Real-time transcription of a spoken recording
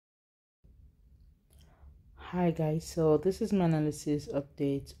Hi guys, so this is my analysis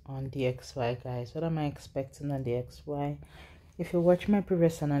update on the XY guys. What am I expecting on the XY? If you watch my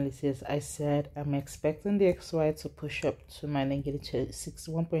previous analysis, I said I'm expecting the XY to push up to my negative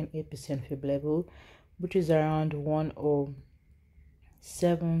 1.8% fib level, which is around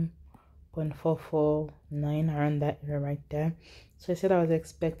 107.449, around that area right there. So I said I was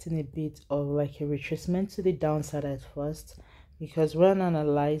expecting a bit of like a retracement to the downside at first, because when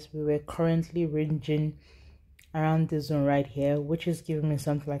analyzed, we were currently ranging around this zone right here, which is giving me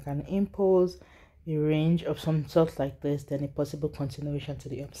something like an impulse, a range of some sort like this, then a possible continuation to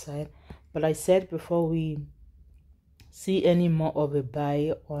the upside. But I said before we see any more of a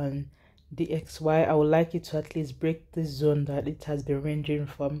buy on the XY, I would like it to at least break this zone that it has been ranging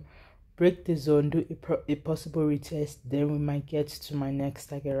from, break the zone, do a possible retest, then we might get to my next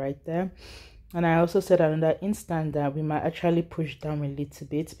target right there. And I also said another instant that we might actually push down a little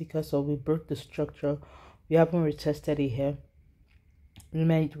bit because we broke the structure. We haven't retested it here. We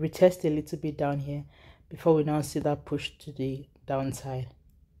might retest a little bit down here before we now see that push to the downside.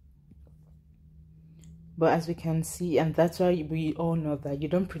 But as we can see, and that's why we all know that you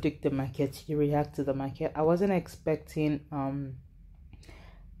don't predict the market, you react to the market. I wasn't expecting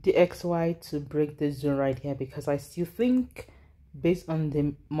the XY to break this zone right here, because I still think, based on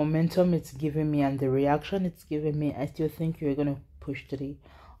the momentum it's giving me and the reaction it's giving me, I still think you're going to push to the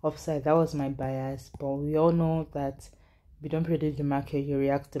upside. That was my bias, but we all know that we don't predict the market, you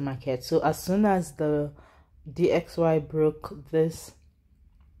react to the market. So as soon as the DXY broke this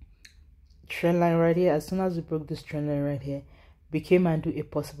trend line right here, as soon as we broke this trend line right here, we came and do a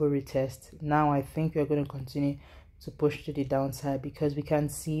possible retest. Now I think we're going to continue to push to the downside, because we can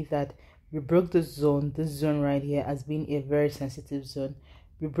see that we broke this zone right here has been a very sensitive zone.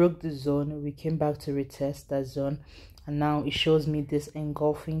 We broke the zone, we came back to retest that zone, and now it shows me this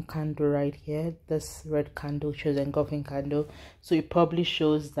engulfing candle right here. This red candle shows engulfing candle, so it probably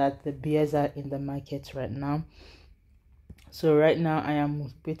shows that the bears are in the market right now. So right now I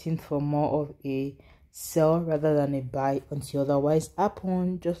am waiting for more of a sell rather than a buy until otherwise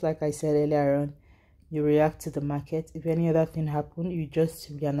happen. Just like I said earlier on, you react to the market. If any other thing happen, you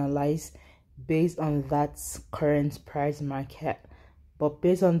just reanalyze based on that current price market. But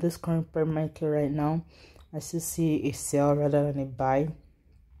based on this current price market right now, I still see a sell rather than a buy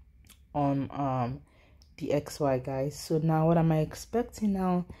on the XY guys. So now what am I expecting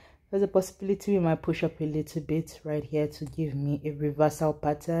now? There's a possibility we might push up a little bit right here to give me a reversal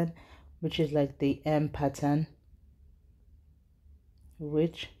pattern, which is like the M pattern,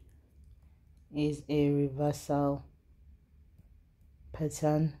 which is a reversal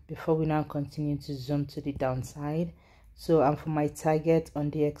pattern, before we now continue to zoom to the downside. So for my target on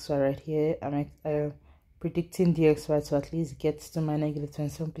the XY right here, I'm predicting the XY to at least get to my negative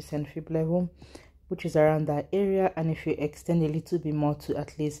 27% fib level, which is around that area. And if you extend a little bit more, to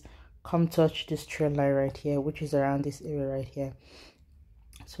at least come touch this trend line right here, which is around this area right here.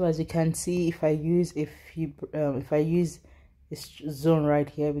 So as you can see, if I use this zone right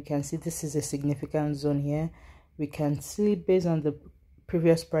here, we can see this is a significant zone here. We can see based on the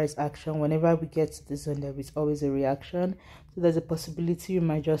previous price action, whenever we get to this zone, there is always a reaction. So there's a possibility you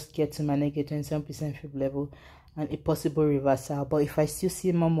might just get to my negative 27% fib level and a possible reversal. But if I still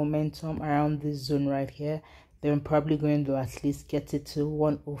see more momentum around this zone right here, then I'm probably going to at least get it to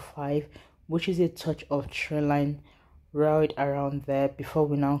 105, which is a touch of trend line right around there, before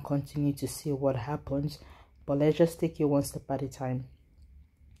we now continue to see what happens. But let's just take it one step at a time.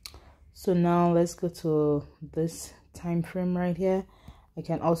 So now let's go to this time frame right here. I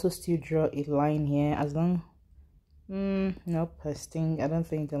can also still draw a line here, as long nope, I don't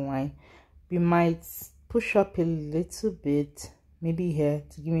think the line, we might push up a little bit, maybe here,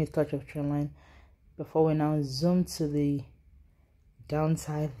 to give me a touch of trend line before we now zoom to the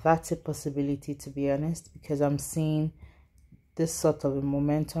downside. That's a possibility, to be honest, because I'm seeing this sort of a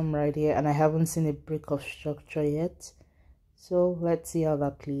momentum right here, and I haven't seen a break of structure yet. So let's see how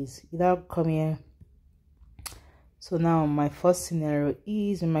that plays. Either come here. So now my first scenario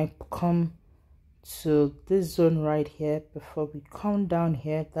is we might come to this zone right here before we come down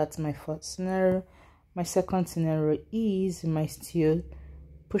here. That's my first scenario. My second scenario is we might still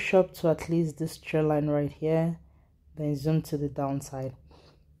push up to at least this trend line right here, then zoom to the downside.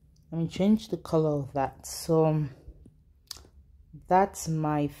 Let me change the color of that. So that's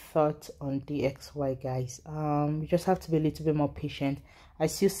my thought on DXY guys. You just have to be a little bit more patient. I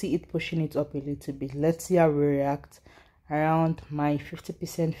still see it pushing it up a little bit. Let's see how we react around my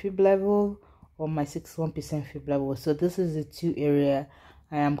 50% fib level or my 61% fib level. So this is the two area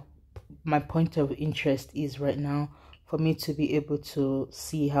my point of interest is right now, for me to be able to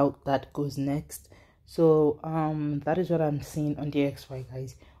see how that goes next. So that is what I'm seeing on the XY,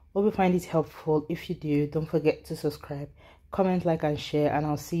 guys. Hope you find it helpful. If you do, don't forget to subscribe, comment, like, and share, and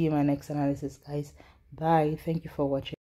I'll see you in my next analysis, guys. Bye. Thank you for watching.